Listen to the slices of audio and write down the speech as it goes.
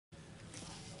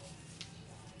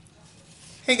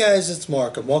Hey guys, it's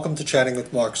Mark, and welcome to Chatting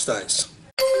with Mark Stise.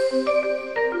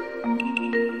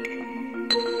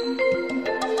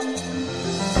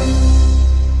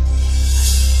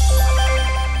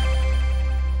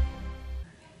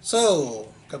 So,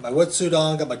 got my wetsuit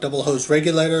on, got my double hose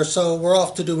regulator, so we're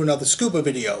off to do another scuba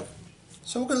video.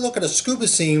 So we're going to look at a scuba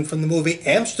scene from the movie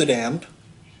Amsterdamned.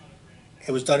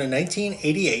 It was done in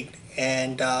 1988,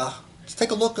 and let's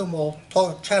take a look and we'll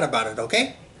chat about it,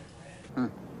 okay?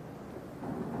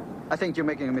 I think you're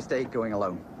making a mistake going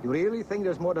alone. You really think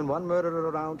there's more than one murderer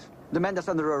around? The man that's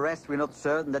under arrest, we're not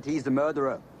certain that he's the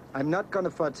murderer. I'm not gonna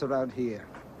futz around here.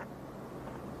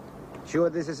 Sure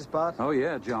this is his spot? Oh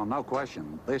yeah, John, no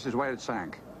question. This is where it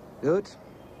sank. Good.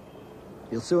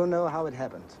 You'll soon know how it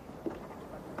happened.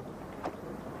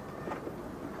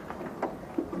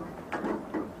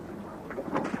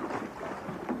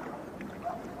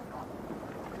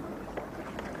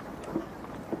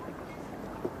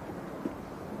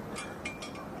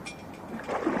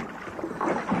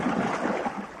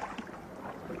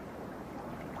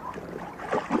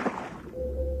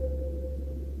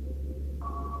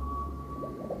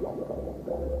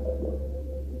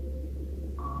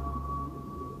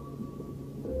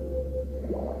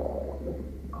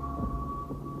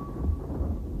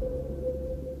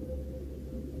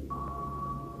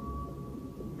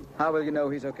 How will you know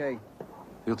he's okay?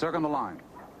 He'll tug on the line.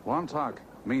 One tug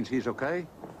means he's okay.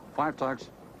 5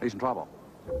 tugs, he's in trouble.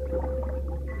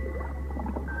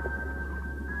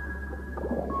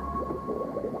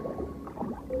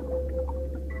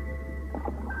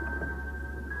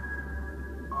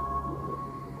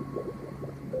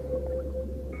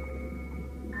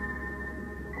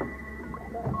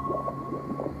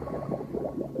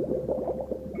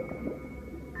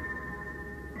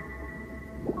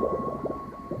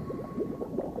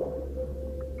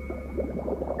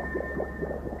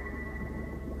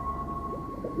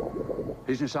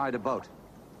 He's inside the boat.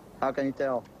 How can you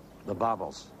tell? The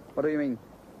bubbles. What do you mean?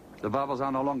 The bubbles are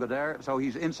no longer there, so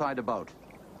he's inside the boat.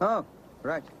 Oh,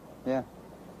 right. Yeah.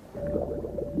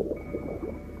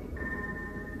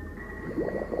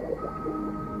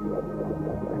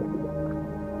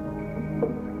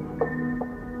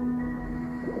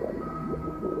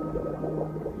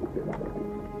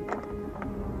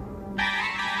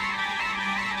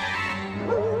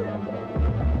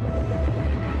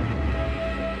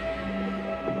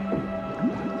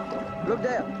 Look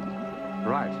there.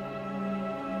 Right.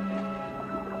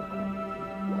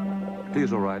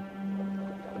 He's all right.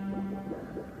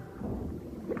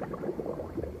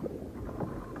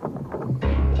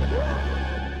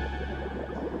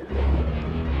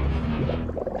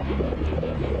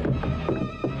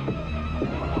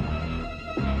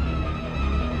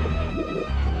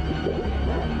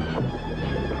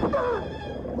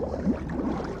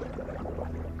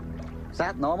 Is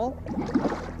that normal?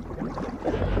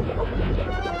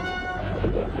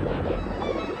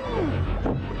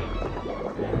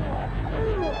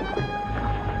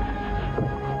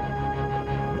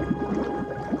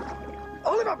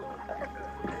 Oliver!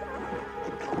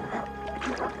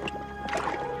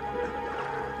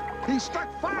 He's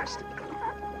stuck fast!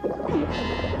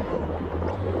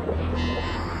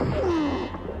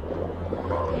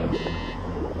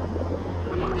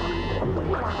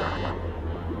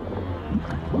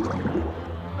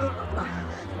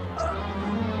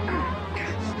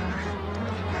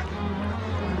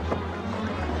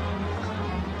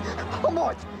 Come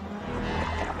on!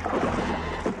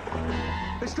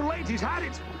 It's too late, he's had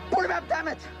it! Pull him up, damn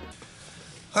it!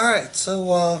 Alright,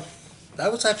 so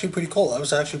that was actually pretty cool. That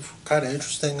was actually kind of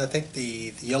interesting. I think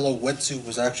the yellow wetsuit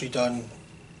was actually done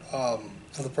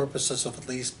for the purposes of at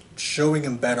least showing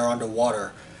him better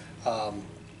underwater.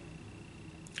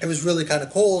 It was really kind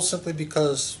of cool simply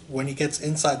because when he gets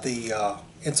inside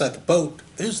the boat,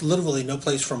 there's literally no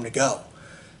place for him to go.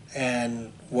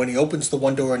 And when he opens the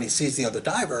one door and he sees the other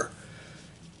diver,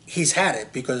 he's had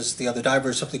it because the other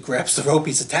diver simply grabs the rope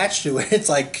he's attached to and it's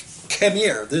like, come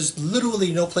here. There's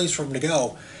literally no place for him to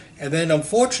go. And then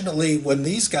unfortunately, when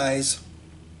these guys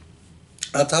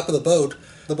on top of the boat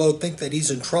think that he's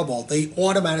in trouble, they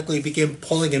automatically begin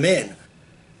pulling him in.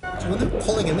 So when they're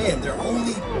pulling him in, they're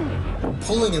only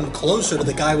pulling him closer to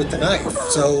the guy with the knife.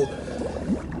 So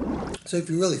if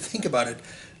you really think about it,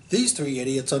 these three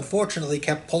idiots unfortunately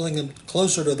kept pulling him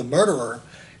closer to the murderer.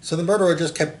 So the murderer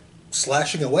just kept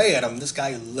slashing away at him. This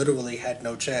guy literally had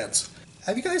no chance.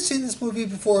 Have you guys seen this movie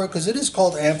before? Because it is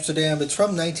called Amsterdam. It's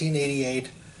from 1988.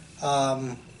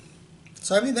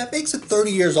 So, I mean, that makes it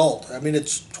 30 years old. I mean,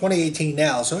 it's 2018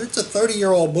 now, so it's a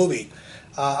 30-year-old movie.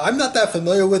 I'm not that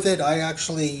familiar with it. I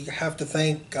actually have to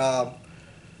thank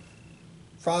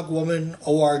Frog Woman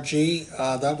ORG.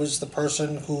 That was the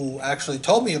person who actually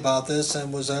told me about this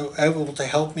and was able to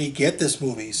help me get this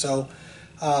movie. So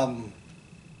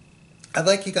I'd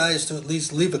like you guys to at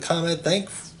least leave a comment, thank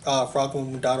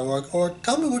frogwoman.org, or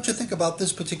tell me what you think about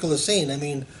this particular scene. I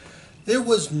mean, there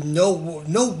was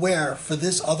nowhere for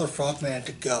this other frogman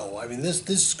to go. I mean,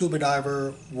 this scuba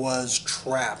diver was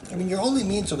trapped. I mean, your only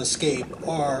means of escape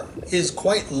is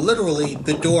quite literally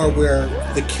the door where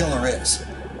the killer is.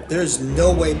 There's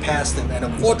no way past him, and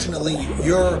unfortunately,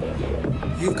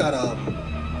 you've got a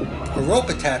rope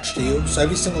attached to you, so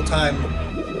every single time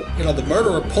the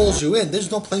murderer pulls you in,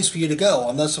 there's no place for you to go,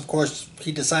 unless, of course,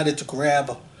 he decided to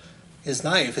grab his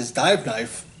knife, his dive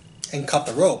knife, and cut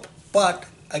the rope. But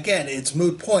again, it's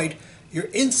moot point. You're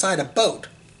inside a boat.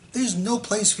 There's no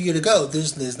place for you to go.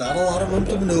 There's not a lot of room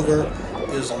to maneuver.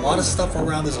 There's a lot of stuff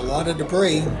around. There's a lot of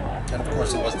debris, and of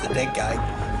course, it was the dead guy.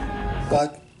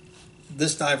 But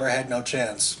this diver had no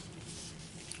chance.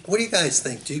 What do you guys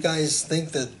think? Do you guys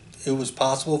think that it was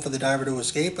possible for the diver to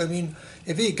escape? I mean,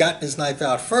 if he had gotten his knife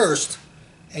out first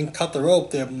and cut the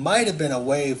rope, there might have been a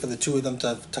way for the two of them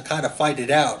to kind of fight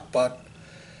it out. But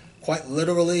quite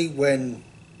literally, when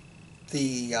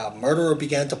the murderer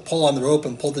began to pull on the rope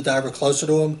and pull the diver closer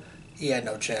to him, he had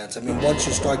no chance. I mean, once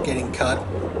you start getting cut,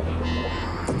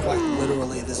 quite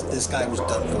literally, this guy was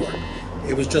done for.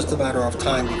 It was just a matter of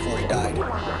time before he died.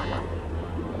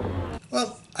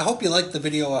 Well, I hope you liked the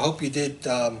video. I hope you did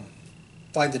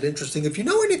find it interesting. If you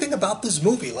know anything about this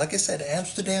movie, like I said,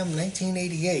 Amsterdam,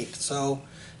 1988. So,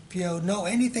 if you know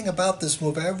anything about this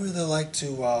movie, I'd really like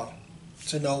to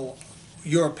know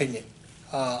your opinion.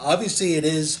 Obviously, it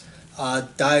is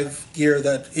dive gear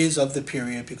that is of the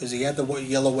period, because he had the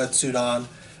yellow wetsuit on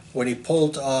when he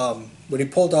pulled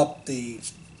up the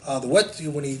zipper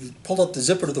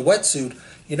to the wetsuit.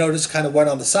 You notice kind of went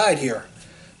on the side here.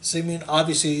 So I mean,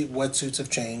 obviously wetsuits have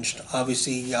changed.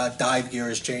 Obviously, dive gear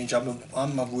has changed.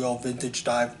 I'm a real vintage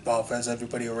dive buff, as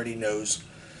everybody already knows.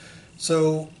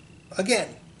 So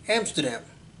again, Amsterdam.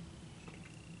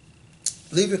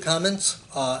 Leave your comments,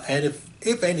 and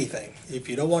if anything, if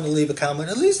you don't want to leave a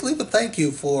comment, at least leave a thank you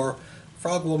for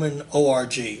Frogwoman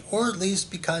ORG, or at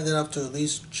least be kind enough to at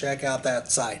least check out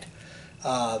that site.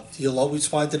 You'll always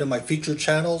find it in my featured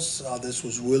channels. This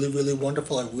was really, really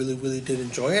wonderful. I really, really did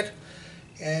enjoy it.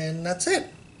 And that's it.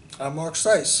 I'm Mark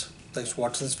Stise. Thanks for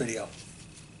watching this video.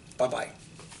 Bye-bye.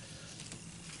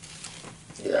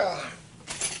 Yeah.